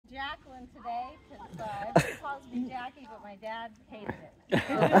Jaclyn today because everybody calls me Jackie, but my dad hated it.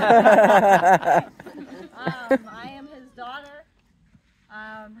 I am his daughter.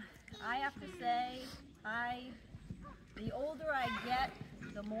 I have to say, the older I get,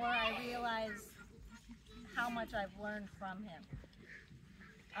 the more I realize how much I've learned from him.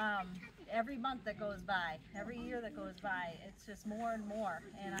 Every month that goes by, every year that goes by, it's just more and more.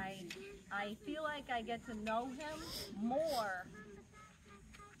 And I feel like I get to know him more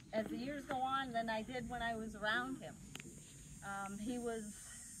as the years go on than I did when I was around him. He was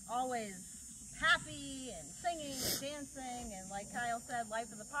always happy and singing and dancing, and like Kyle said,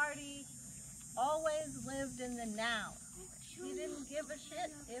 life of the party. Always lived in the now. He didn't give a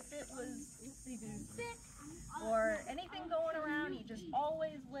shit if he was sick or anything going around. He just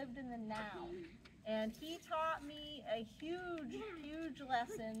always lived in the now. And he taught me a huge, huge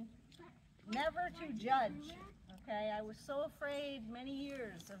lesson, never to judge. Okay, I was so afraid many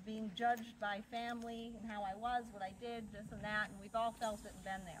years of being judged by family and how I was, what I did, this and that, and we've all felt it and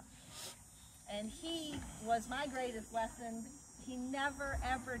been there. And he was my greatest lesson. He never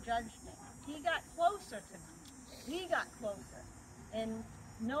ever judged me. He got closer to me. We got closer in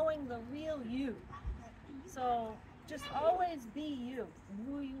knowing the real you. So just always be you,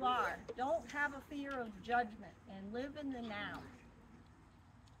 who you are. Don't have a fear of judgment and live in the now.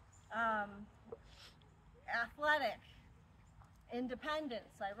 Athletic,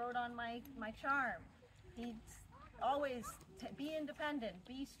 independence, I wrote on my charm. He'd always be independent,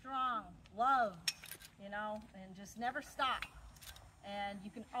 be strong, love, you know, and just never stop. And you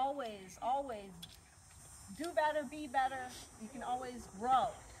can always, always do better, be better. You can always grow.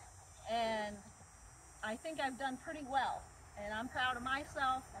 And I think I've done pretty well. And I'm proud of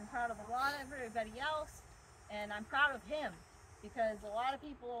myself. I'm proud of a lot of everybody else. And I'm proud of him because a lot of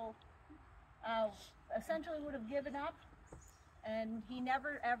people essentially would have given up, and he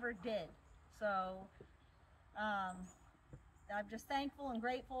never ever did. So I'm just thankful and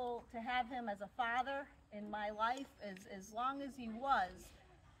grateful to have him as a father in my life as long as he was,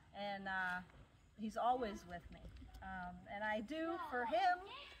 and he's always with me. And I do for him,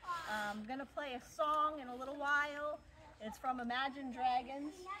 I'm going to play a song in a little while. It's from Imagine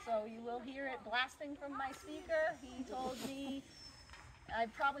Dragons, so you will hear it blasting from my speaker. He told me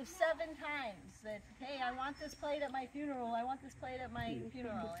probably 7 times that, hey, I want this played at my funeral, I want this played at my funeral, you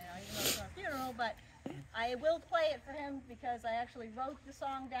know, even though it's not a funeral, but I will play it for him because I actually wrote the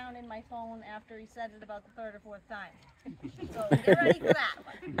song down in my phone after he said it about the 3rd or 4th time. So get ready for that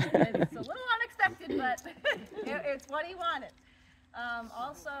one. It's a little unexpected, but it's what he wanted.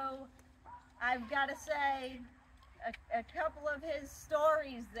 Also, I've got to say a couple of his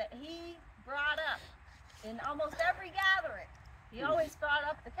stories that he brought up in almost every gathering. He always brought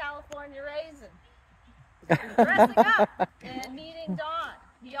up the California raisin, dressing up and meeting Dawn.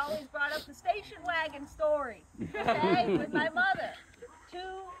 He always brought up the station wagon story, okay, with my mother. 2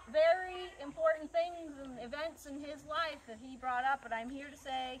 very important things and events in his life that he brought up, and I'm here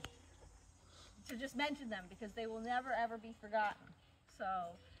to just mention them because they will never ever be forgotten.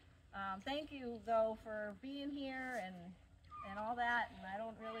 So thank you though for being here and all that, and I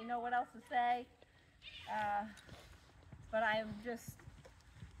don't really know what else to say. But I'm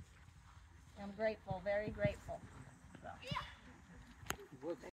grateful, very grateful. So.